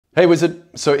Hey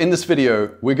Wizard, so in this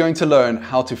video, we're going to learn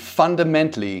how to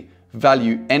fundamentally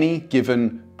value any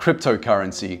given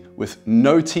cryptocurrency with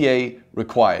no TA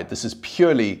required. This is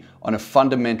purely on a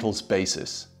fundamentals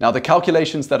basis. Now, the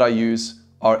calculations that I use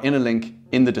are in a link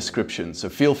in the description, so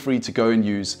feel free to go and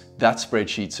use that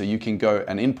spreadsheet so you can go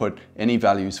and input any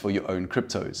values for your own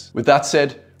cryptos. With that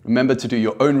said, remember to do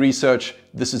your own research.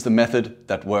 This is the method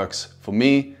that works for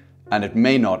me, and it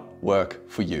may not work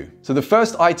for you. So the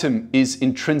first item is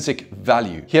intrinsic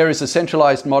value. Here is a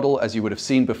centralized model, as you would have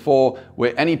seen before,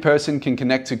 where any person can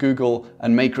connect to Google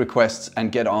and make requests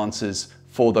and get answers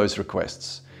for those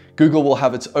requests. Google will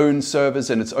have its own servers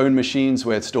and its own machines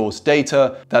where it stores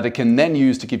data that it can then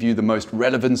use to give you the most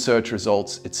relevant search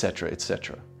results, etc.,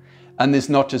 etc. And there's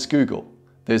not just Google.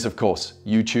 There's of course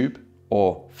YouTube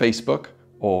or Facebook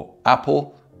or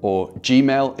Apple or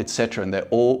Gmail, etc., and they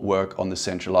all work on the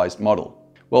centralized model.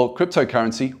 Well,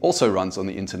 cryptocurrency also runs on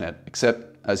the internet,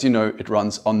 except, as you know, it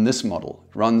runs on this model.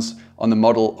 It runs on the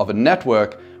model of a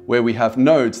network where we have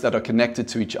nodes that are connected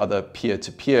to each other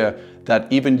peer-to-peer that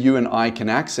even you and I can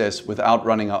access without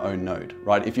running our own node,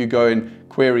 right? If you go and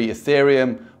query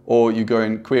Ethereum or you go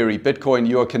and query Bitcoin,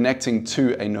 you are connecting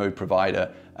to a node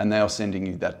provider and they are sending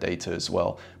you that data as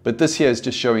well. But this here is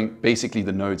just showing basically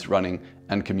the nodes running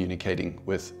and communicating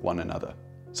with one another.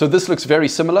 So this looks very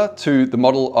similar to the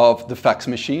model of the fax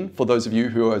machine, for those of you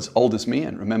who are as old as me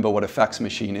and remember what a fax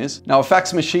machine is. Now, a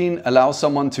fax machine allows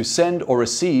someone to send or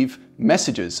receive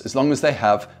messages as long as they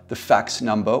have the fax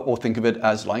number, or think of it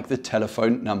as like the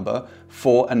telephone number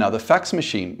for another fax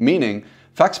machine, meaning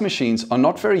fax machines are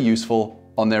not very useful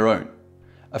on their own.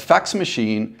 A fax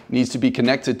machine needs to be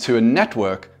connected to a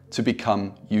network to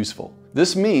become useful.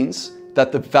 This means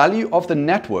that the value of the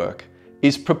network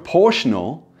is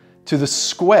proportional to the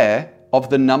square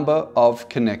of the number of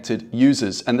connected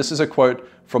users. And this is a quote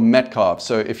from Metcalf.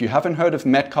 So if you haven't heard of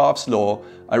Metcalf's law,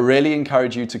 I really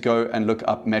encourage you to go and look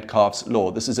up Metcalf's law.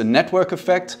 This is a network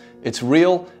effect, it's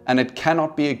real, and it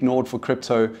cannot be ignored for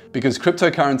crypto because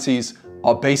cryptocurrencies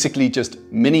are basically just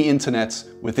mini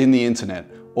internets within the internet.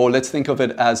 Or let's think of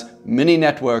it as mini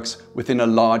networks within a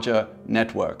larger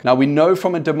network. Now, we know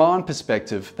from a demand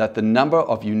perspective that the number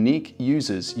of unique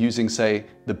users using, say,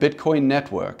 the Bitcoin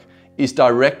network is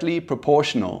directly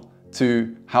proportional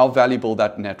to how valuable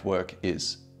that network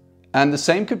is. And the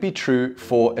same could be true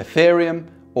for Ethereum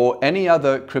or any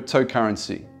other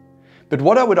cryptocurrency. But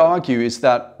what I would argue is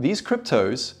that these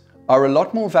cryptos are a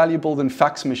lot more valuable than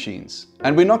fax machines.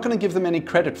 And we're not going to give them any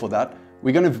credit for that.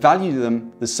 We're going to value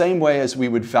them the same way as we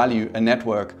would value a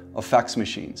network of fax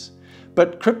machines.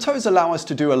 But cryptos allow us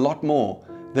to do a lot more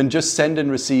than just send and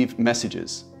receive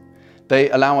messages. They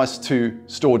allow us to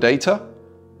store data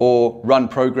or run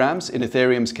programs. In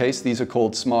Ethereum's case, these are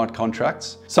called smart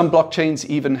contracts. Some blockchains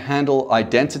even handle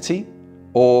identity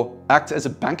or act as a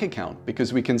bank account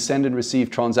because we can send and receive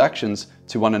transactions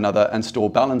to one another and store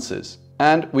balances.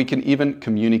 And we can even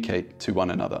communicate to one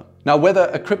another. Now,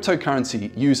 whether a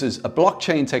cryptocurrency uses a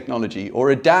blockchain technology or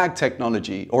a DAG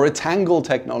technology or a Tangle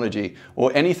technology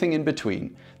or anything in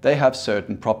between, they have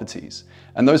certain properties.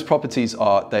 And those properties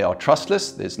are, they are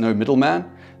trustless, there's no middleman,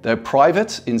 they're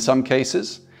private in some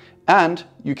cases, and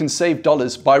you can save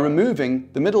dollars by removing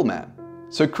the middleman.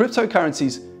 So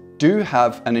cryptocurrencies do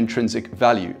have an intrinsic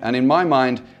value. And in my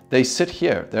mind, they sit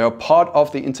here. They are part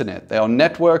of the internet. They are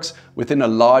networks within a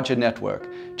larger network.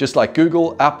 Just like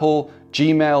Google, Apple,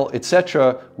 Gmail,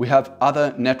 etc., we have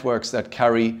other networks that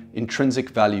carry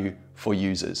intrinsic value for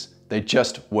users. They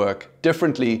just work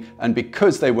differently, and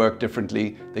because they work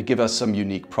differently, they give us some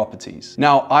unique properties.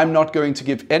 Now, I'm not going to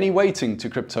give any weighting to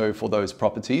crypto for those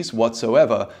properties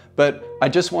whatsoever, but I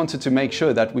just wanted to make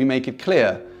sure that we make it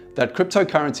clear that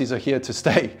cryptocurrencies are here to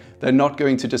stay. They're not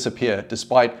going to disappear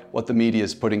despite what the media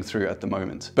is putting through at the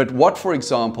moment. But what, for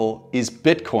example, is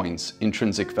Bitcoin's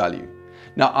intrinsic value?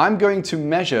 Now, I'm going to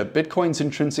measure Bitcoin's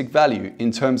intrinsic value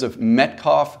in terms of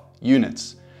Metcalf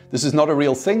units. This is not a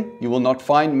real thing. You will not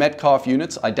find Metcalf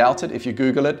units. I doubt it if you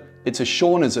Google it. It's a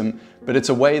Shaunism, but it's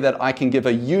a way that I can give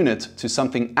a unit to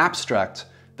something abstract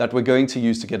that we're going to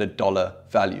use to get a dollar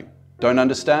value. Don't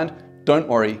understand? Don't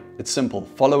worry, it's simple.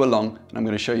 Follow along and I'm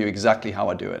going to show you exactly how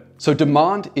I do it. So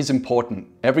demand is important.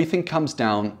 Everything comes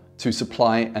down to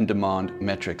supply and demand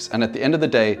metrics. And at the end of the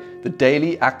day, the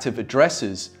daily active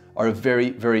addresses are a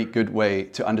very, very good way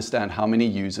to understand how many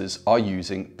users are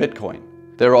using Bitcoin.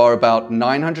 There are about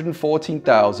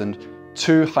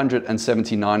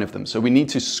 914,279 of them. So we need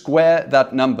to square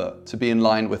that number to be in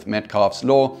line with Metcalf's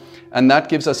law. And that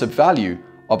gives us a value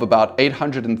of about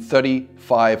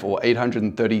 835 or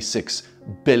 836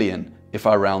 billion if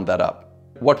I round that up.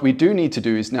 What we do need to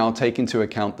do is now take into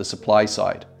account the supply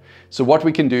side. So what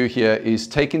we can do here is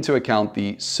take into account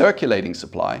the circulating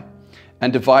supply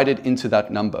and divide it into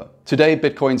that number. Today,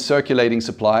 Bitcoin's circulating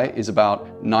supply is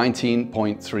about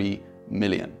 19.3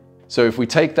 million. So if we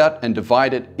take that and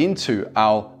divide it into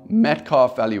our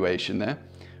Metcalf valuation there,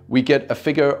 we get a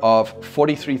figure of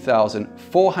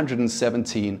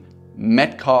 43,417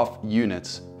 Metcalf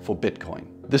units for Bitcoin.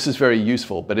 This is very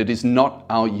useful, but it is not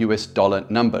our US dollar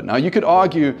number. Now, you could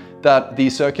argue that the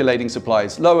circulating supply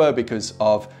is lower because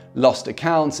of lost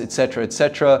accounts,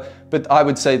 etc., but I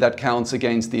would say that counts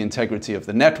against the integrity of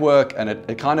the network, and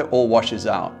it kind of all washes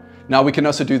out. Now, we can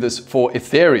also do this for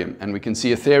Ethereum, and we can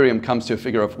see Ethereum comes to a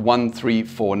figure of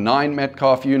 1349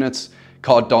 Metcalf units.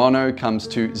 Cardano comes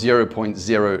to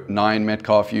 0.09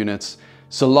 Metcalf units.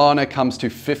 Solana comes to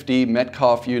 50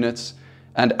 Metcalf units,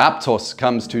 and Aptos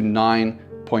comes to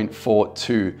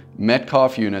 9.42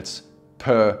 Metcalf units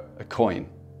per coin.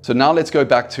 So now let's go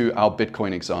back to our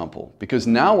Bitcoin example, because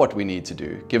now what we need to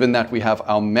do, given that we have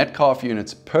our Metcalf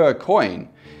units per coin,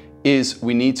 is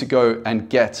we need to go and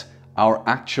get our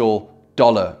actual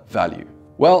dollar value.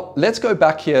 Well, let's go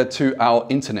back here to our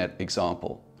internet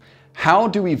example. How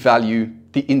do we value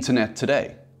the internet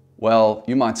today? Well,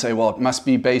 you might say, well, it must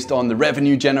be based on the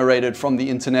revenue generated from the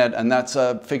internet, and that's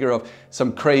a figure of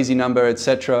some crazy number,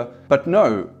 etc. But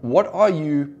no, what are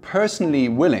you personally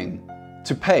willing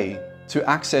to pay to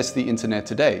access the internet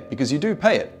today? Because you do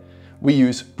pay it. We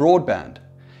use broadband.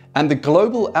 And the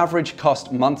global average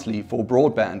cost monthly for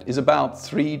broadband is about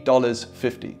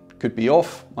 $3.50. Could be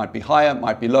off, might be higher,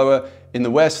 might be lower. In the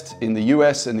West, in the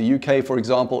US, in the UK, for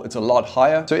example, it's a lot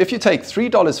higher. So if you take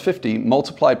 $3.50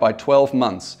 multiplied by 12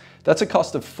 months, that's a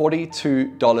cost of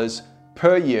 $42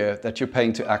 per year that you're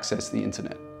paying to access the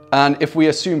internet. And if we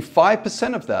assume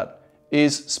 5% of that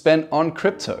is spent on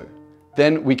crypto,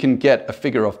 then we can get a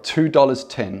figure of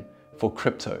 $2.10 for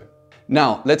crypto.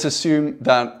 Now, let's assume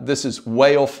that this is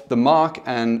way off the mark,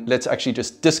 and let's actually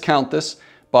just discount this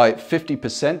by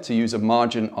 50% to use a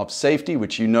margin of safety,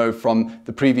 which you know from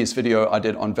the previous video I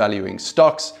did on valuing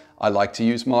stocks. I like to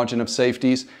use margin of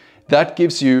safeties. That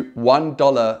gives you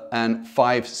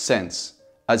 $1.05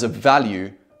 as a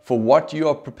value for what you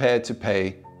are prepared to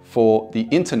pay for the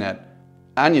internet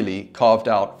annually carved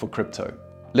out for crypto.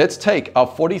 Let's take our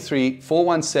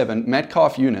 43,417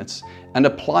 Metcalf units and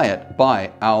apply it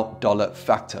by our dollar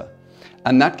factor.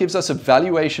 And that gives us a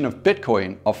valuation of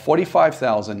Bitcoin of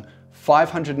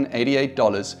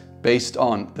 $45,588 based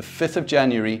on the 5th of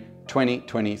January,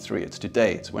 2023. It's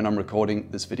today, it's when I'm recording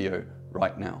this video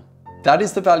right now. That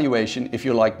is the valuation if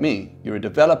you're like me. You're a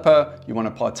developer, you want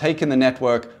to partake in the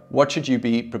network, what should you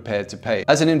be prepared to pay?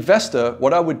 As an investor,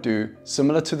 what I would do,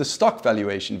 similar to the stock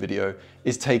valuation video,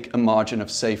 is take a margin of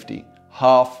safety,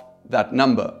 half that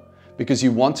number, because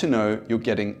you want to know you're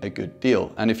getting a good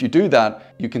deal. And if you do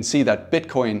that, you can see that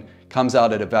Bitcoin comes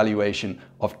out at a valuation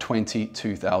of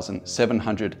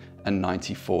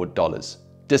 $22,794,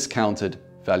 discounted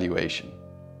valuation.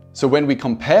 So when we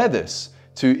compare this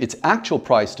to its actual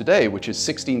price today, which is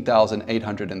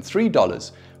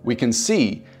 $16,803, we can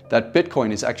see that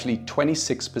Bitcoin is actually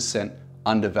 26%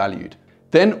 undervalued.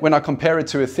 Then when I compare it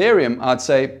to Ethereum, I'd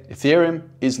say Ethereum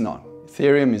is not.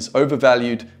 Ethereum is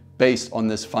overvalued based on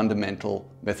this fundamental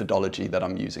methodology that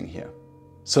I'm using here.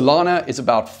 Solana is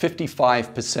about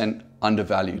 55%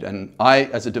 undervalued, and I,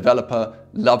 as a developer,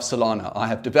 love Solana. I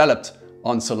have developed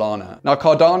on Solana. Now,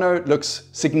 Cardano looks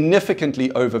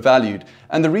significantly overvalued,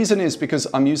 and the reason is because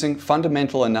I'm using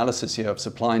fundamental analysis here of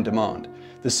supply and demand.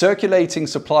 The circulating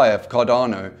supply of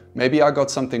Cardano, maybe I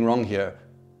got something wrong here,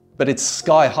 but it's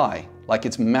sky high, like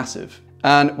it's massive.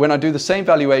 And when I do the same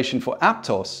valuation for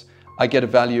Aptos, I get a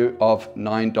value of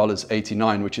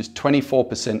 $9.89, which is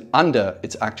 24% under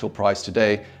its actual price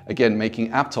today, again, making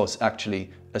Aptos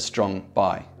actually a strong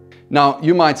buy. Now,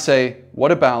 you might say,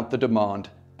 what about the demand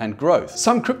and growth?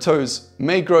 Some cryptos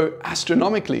may grow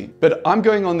astronomically, but I'm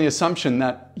going on the assumption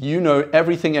that you know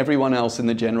everything everyone else in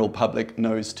the general public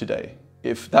knows today.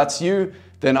 If that's you,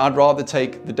 then I'd rather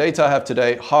take the data I have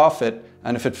today, half it,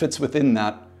 and if it fits within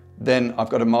that, then I've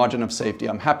got a margin of safety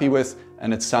I'm happy with,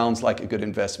 and it sounds like a good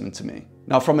investment to me.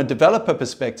 Now, from a developer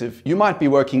perspective, you might be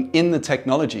working in the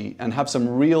technology and have some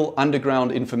real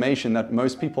underground information that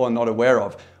most people are not aware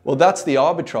of. Well, that's the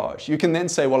arbitrage. You can then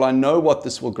say, well, I know what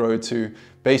this will grow to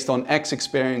based on X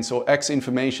experience or X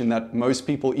information that most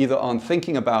people either aren't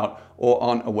thinking about or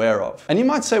aren't aware of. And you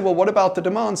might say, well, what about the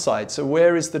demand side? So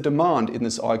where is the demand in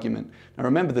this argument? Now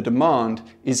remember, the demand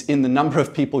is in the number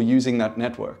of people using that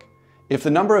network. If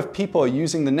the number of people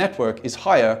using the network is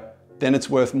higher, then it's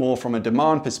worth more from a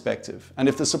demand perspective. And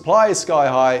if the supply is sky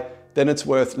high, then it's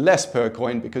worth less per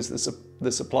coin because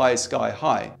the supply is sky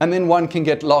high. And then one can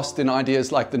get lost in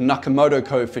ideas like the Nakamoto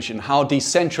coefficient. How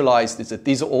decentralized is it?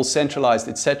 These are all centralized,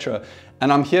 etc.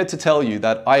 And I'm here to tell you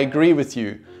that I agree with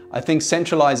you. I think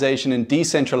centralization and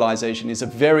decentralization is a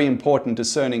very important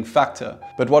discerning factor.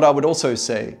 But what I would also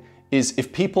say is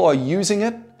if people are using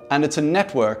it and it's a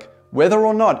network, whether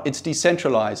or not it's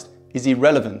decentralized is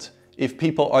irrelevant. If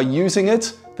people are using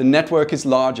it, the network is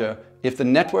larger. If the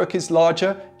network is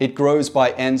larger, it grows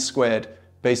by n squared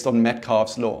based on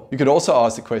Metcalf's law. You could also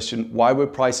ask the question, why were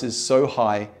prices so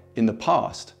high in the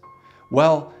past?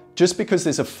 Well, just because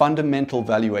there's a fundamental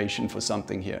valuation for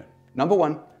something here. Number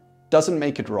one, doesn't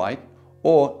make it right.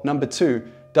 Or number two,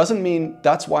 doesn't mean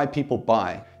that's why people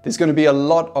buy. There's going to be a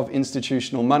lot of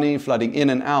institutional money flooding in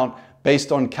and out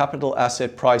based on capital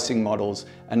asset pricing models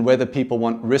and whether people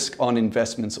want risk on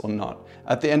investments or not.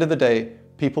 At the end of the day,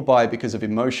 people buy because of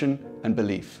emotion and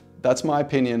belief. That's my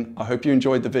opinion. I hope you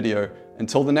enjoyed the video.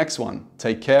 Until the next one,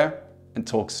 take care and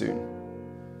talk soon.